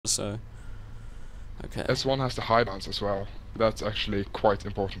so... Okay. S1 has the high bounce as well. That's actually quite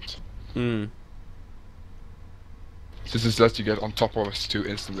important. Hmm. Since it lets you get on top of S2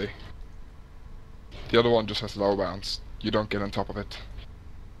 instantly. The other one just has low bounce. You don't get on top of it.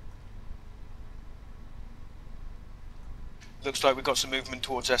 Looks like we've got some movement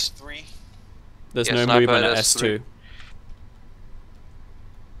towards S3. There's Yeah, no sniper movement at at S2. S3.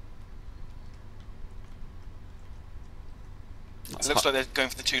 It looks like they're going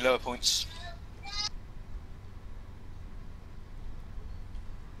for the 2 lower points.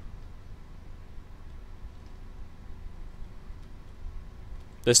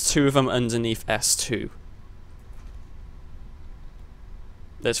 There's 2 of them underneath S2.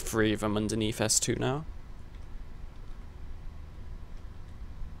 There's 3 of them underneath S2 now.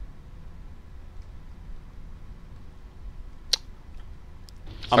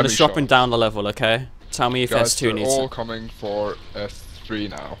 I'm Heavy just dropping shot. down the level, okay? Tell me if Guys, S2 they're needs all it. coming for S3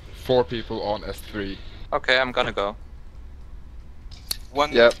 now. 4 people on S3. Okay, I'm gonna go.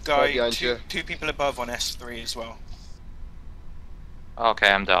 One Yep, right guy, behind two, you. 2 people above on S3 as well.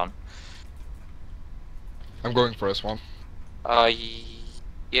 Okay, I'm down. I'm going for S1.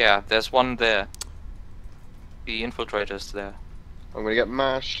 Yeah, there's one there. The infiltrator's there. I'm gonna get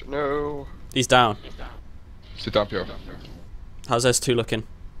mashed. No. He's down. Sit down, Pio. How's S2 looking?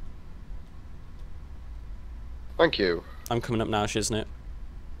 Thank you. I'm coming up now, Shiznit.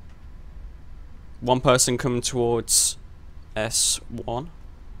 One person coming towards S1.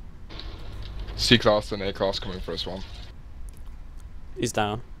 C-class and A-class coming for S1. He's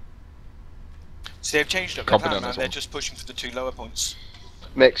down. So they've changed up their Copy plan that now, as they're well. just pushing for the 2 lower points.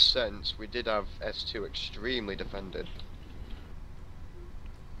 Makes sense. We did have S2 extremely defended.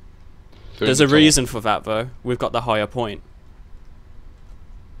 They're There's in a the tunnel. reason for that, though. We've got the higher point.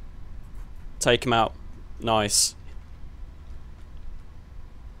 Take him out. Nice.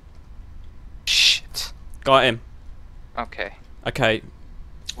 Shit. Got him. Okay. Okay.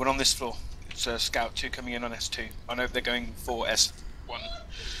 One on this floor. It's a scout, 2 coming in on S2. I know they're going for S1.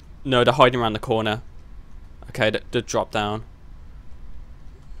 No, they're hiding around the corner. Okay, they drop down.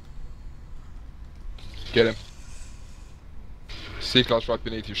 Get him. C-class right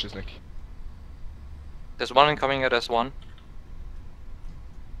beneath you, Shiznik. There's one incoming at S1.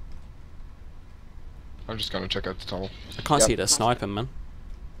 I'm just gonna check out the tunnel. I can't Yep. see the sniper, man.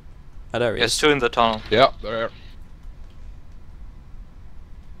 Oh, there he There's is. 2 in the tunnel. Yeah, there.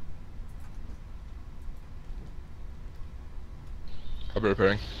 I'll be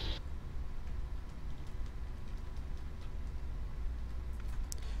repairing.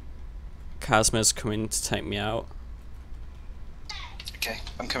 Kazma's coming to take me out. Okay,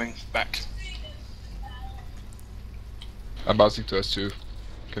 I'm coming back. I'm bouncing to S2.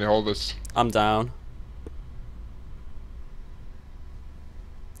 Can you hold this? I'm down.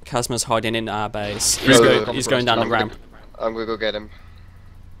 Kazma's hiding in our base. He's, Yeah, he's going down the I'm ramp. I'm gonna go get him.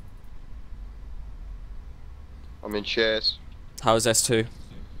 I'm in chase. How's S2?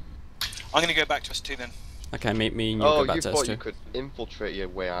 I'm gonna go back to S2 then. Okay, meet me and you Oh, go back you to thought S2. you could infiltrate your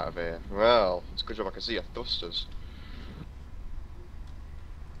way out of here. Well, it's a good job I can see your thrusters.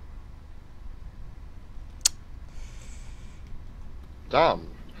 Damn.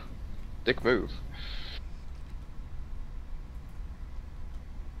 Dick move.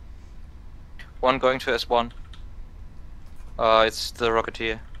 One going to S1. It's the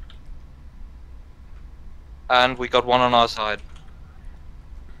Rocketeer. And we got one on our side.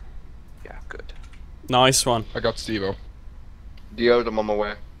 Yeah, good. Nice one. I got Stevo. Diode, I'm on my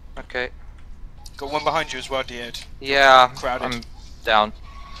way. Okay. Got one behind you as well, Diode. Yeah, Crowded. I'm down.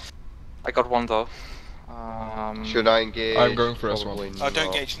 I got one though. Should I engage? I'm going for S1. Probably Oh, don't not.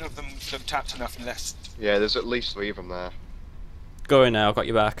 engage, none of them look tapped enough unless... Yeah, there's at least 3 of them there. Go in now, I've got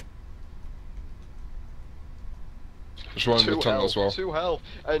your back. There's one in the tunnel as well. 2 health,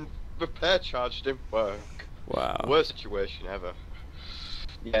 and repair charge didn't work. Wow. Worst situation ever.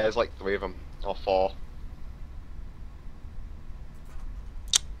 Yeah, there's like 3 of them, or 4.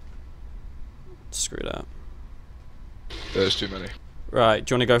 Screw that. There's too many. Right,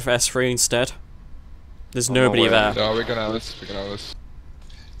 do you want to go for S3 instead? There's I'm on nobody my way. there. No, we can have this. We can have this.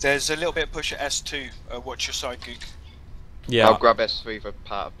 There's a little bit of push at S2. Watch your side, Gook. Yeah, I'll grab S3 for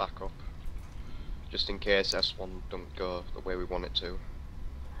part of backup. Just in case S1 don't go the way we want it to.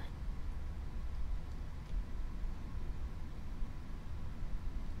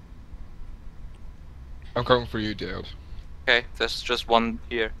 I'm coming for you, Dale. Okay, there's just one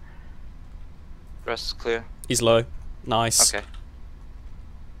here. Rest clear. he's low. Nice. Okay.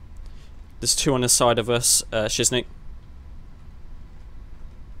 There's 2 on the side of us. Shiznik.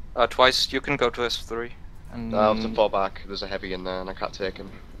 Twice you can go to S3. And I have to fall back, there's a heavy in there and I can't take him.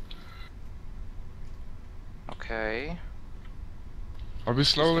 Okay. I'll be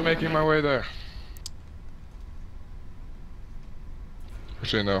slowly making my way there.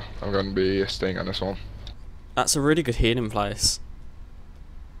 Actually, no. I'm gonna be staying on this one. That's a really good healing place.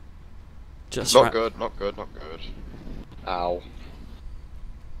 Just Not good, not good, not good. Ow.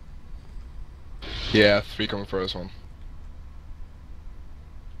 Yeah, 3 coming for this one.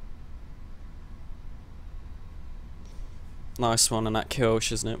 Nice one on that kill,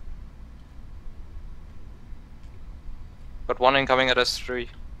 isn't it? Got one incoming at S3.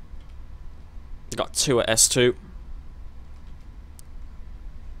 Got 2 at S2.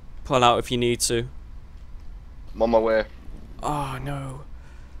 Pull out if you need to. I'm on my way. Oh no.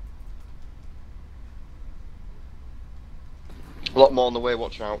 A lot more on the way,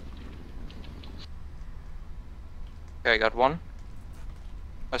 watch out. Okay, got one.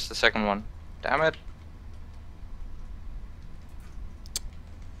 Where's the second one? Damn it.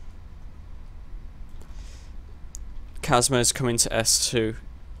 Kazma's coming to S2.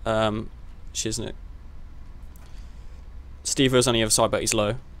 Isn't it? Steve was on the other side, but he's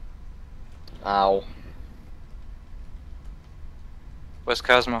low. Ow. Where's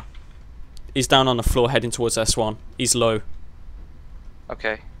Kazma? He's down on the floor heading towards S1. He's low.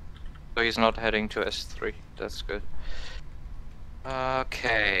 Okay. So he's not heading to S3. That's good.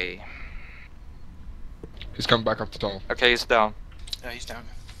 Okay. He's coming back up the tunnel. Okay, he's down. Yeah, he's down.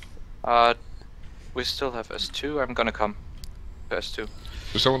 We still have S2. I'm gonna come to S2.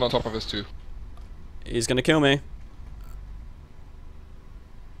 There's someone on top of us too. He's gonna kill me.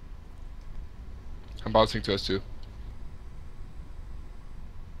 I'm bouncing to S2.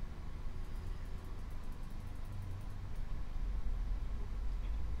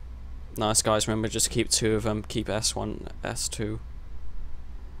 Nice guys, remember just keep 2 of them, keep S1, S2.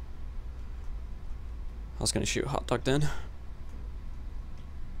 I was gonna shoot hot dog then.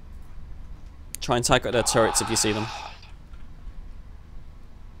 Try and take out their turrets if you see them.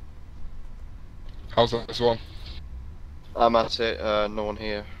 How's this one? I'm at it, no one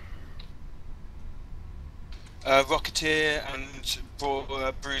here. Rocketeer and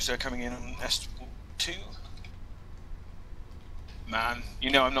Bruiser coming in on S2. Man, you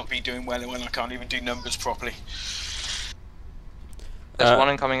know I'm not been doing well when I can't even do numbers properly. There's one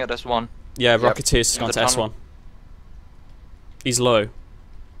incoming at S1. Yeah, Yep. Rocketeer's In gone the to tunnel. S1. He's low.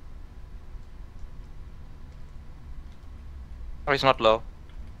 Oh, he's not low.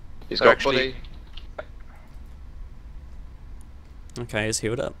 He's They're got actually- buddy. Okay, he's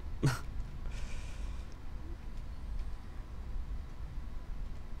healed up.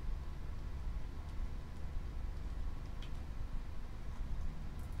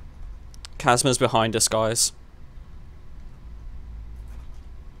 Kazma's behind us, guys.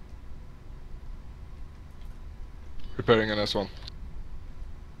 Repairing an S1.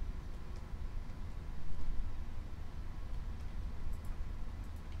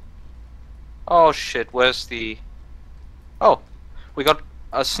 Oh shit, where's the... Oh, we got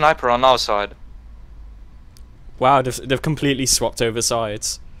a sniper on our side. Wow, they've completely swapped over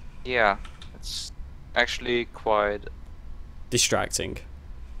sides. Yeah, it's actually quite... Distracting.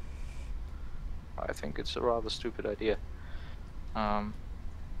 I think it's a rather stupid idea.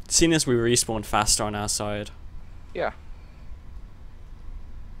 Seeing as we respawn faster on our side. Yeah.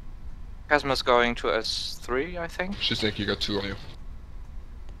 Kazma's going to S3, I think. She's thinking you got 2 on you.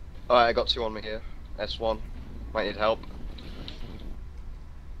 Alright, I got 2 on me here. S1. Might need help.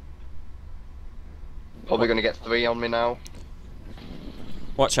 Probably gonna get 3 on me now.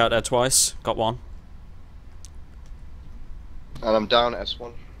 Watch out there twice. Got 1. And I'm down at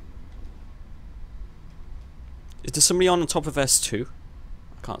S1. Is there somebody on top of S2?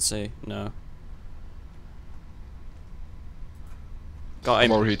 I can't see. No. Got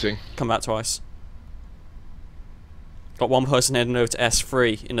I'm him. overheating. Come back twice. Got 1 person heading over to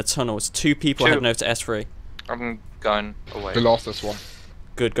S3 in the tunnels. 2 people 2. heading over to S3. I'm going away. We lost this one.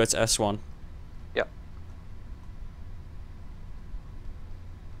 Good, go to S1. Yep.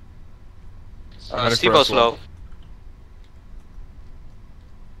 I'm heading for Stevo's S1. low.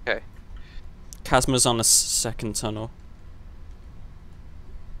 Okay. Kazma's on the second tunnel.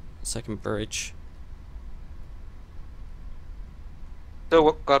 Second bridge.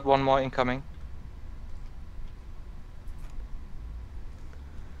 Still got 1 more incoming.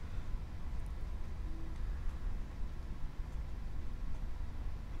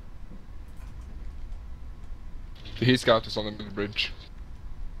 The heat scout is on the middle bridge.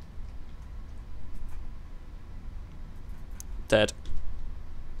 Dead.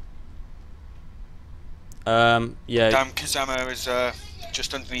 Yeah. Damn, Kazama is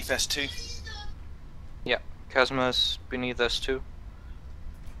just underneath S2. Yeah, Kazma's beneath us too.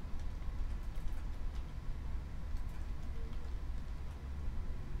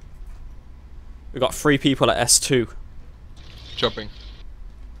 We got 3 people at S2. Jumping.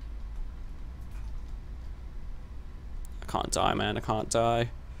 I can't die, man. I can't die.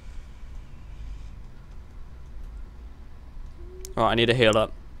 Alright, I need a heal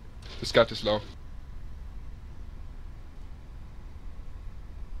up. The scout is low.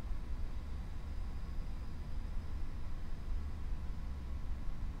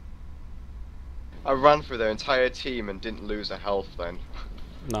 I ran through their entire team and didn't lose a health then.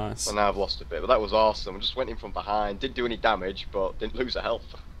 Nice. Well, now I've lost a bit, but that was awesome. I just went in from behind, didn't do any damage, but didn't lose a health.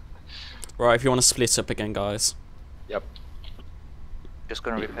 Right, if you want to split up again, guys. Yep. Just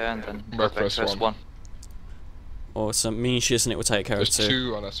gonna repair and then go Back back for to S1. S1. Awesome. Me and Shiznit will take care There's of 2.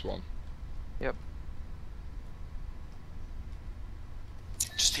 2 on S1. Yep.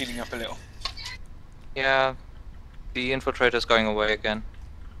 Just healing up a little. Yeah. The infiltrator's going away again.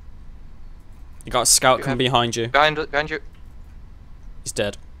 You got a scout You coming have- behind you. Behind you. He's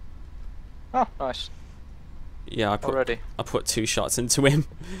dead. Oh, nice. Yeah, I Already. put 2 shots into him.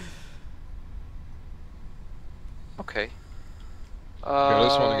 Okay. Yeah,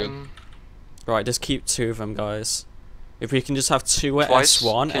 this one again. Right, just keep 2 of them, guys. If we can just have 2 at Twice,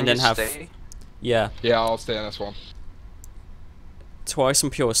 S1 can and then you have stay? yeah, Yeah, I'll stay on S1. Twice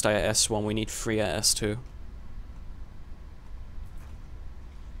and Pure stay at S1. We need 3 at S2.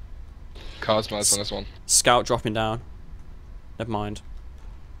 Cosmo's on S1. Scout dropping down. Never mind.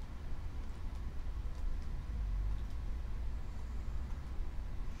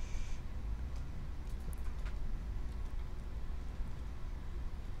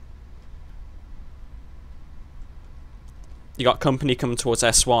 You got company coming towards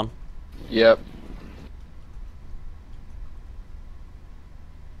S1. Yep.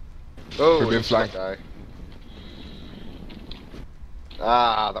 Oh, We're being it's that flanked. guy.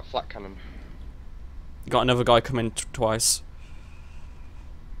 Ah, that flat cannon. You got another guy coming twice.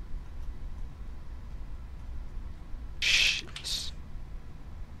 Shit.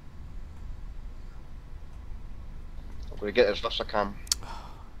 I'm gonna get as fast as I can.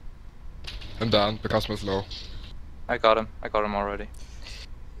 I'm down. The Cosmo's low. I got him. I got him already.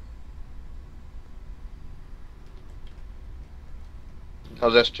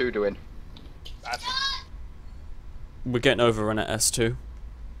 How's S2 doing? Badly. We're getting overrun at S2.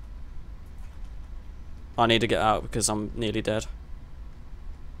 I need to get out because I'm nearly dead.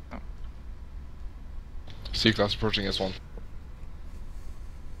 C-Class approaching S1.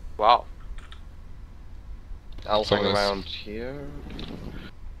 Wow. I'll So hang this. around here.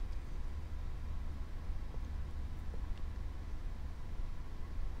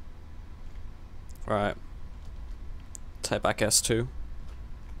 Right. Take back S2.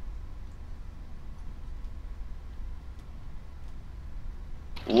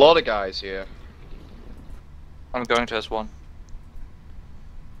 A lot of guys here. I'm going to S1.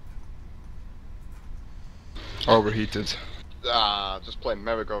 Overheated. Ah, just playing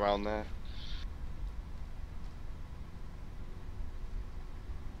merry-go-round there.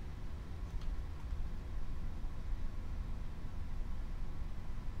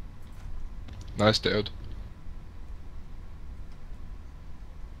 Nice dude.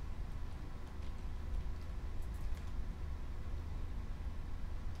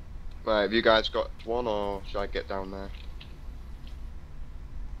 Right, have you guys got one, or should I get down there?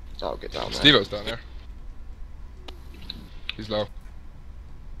 So I'll get down there. Steve-O's down there. He's low.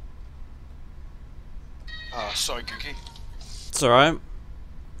 Ah, sorry, Gookie. It's alright.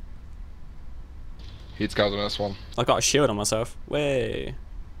 Heat scouts on S1. I got a shield on myself. Way.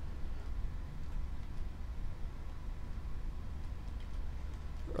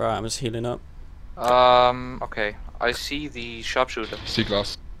 Right, I'm just healing up. Okay. I see the sharpshooter.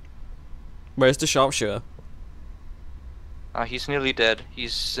 C-Class. Where's the sharpshooter? He's nearly dead.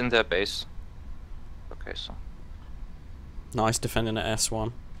 He's in their base. Okay, so. Nice defending at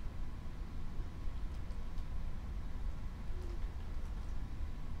S1.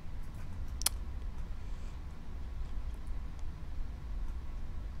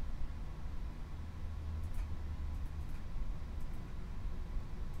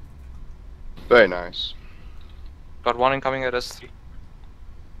 Very nice. Got one incoming at S3.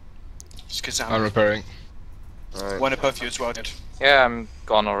 Just because I'm I'm repairing. Right. one above you as well, dude. Yeah, I'm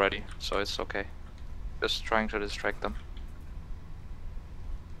gone already, so it's okay. Just trying to distract them.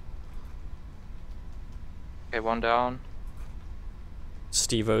 Okay, one down.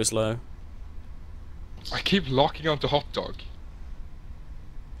 Steve-O's low. I keep locking onto hot dog.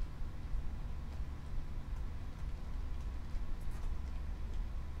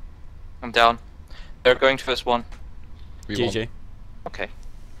 I'm down. They're going to S1. We won. GG. Okay.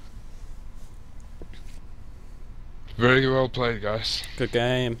 Very well played, guys. Good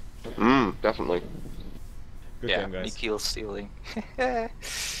game. Definitely. Good yeah, game, me guys. kill stealing.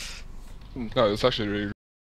 No, it's actually really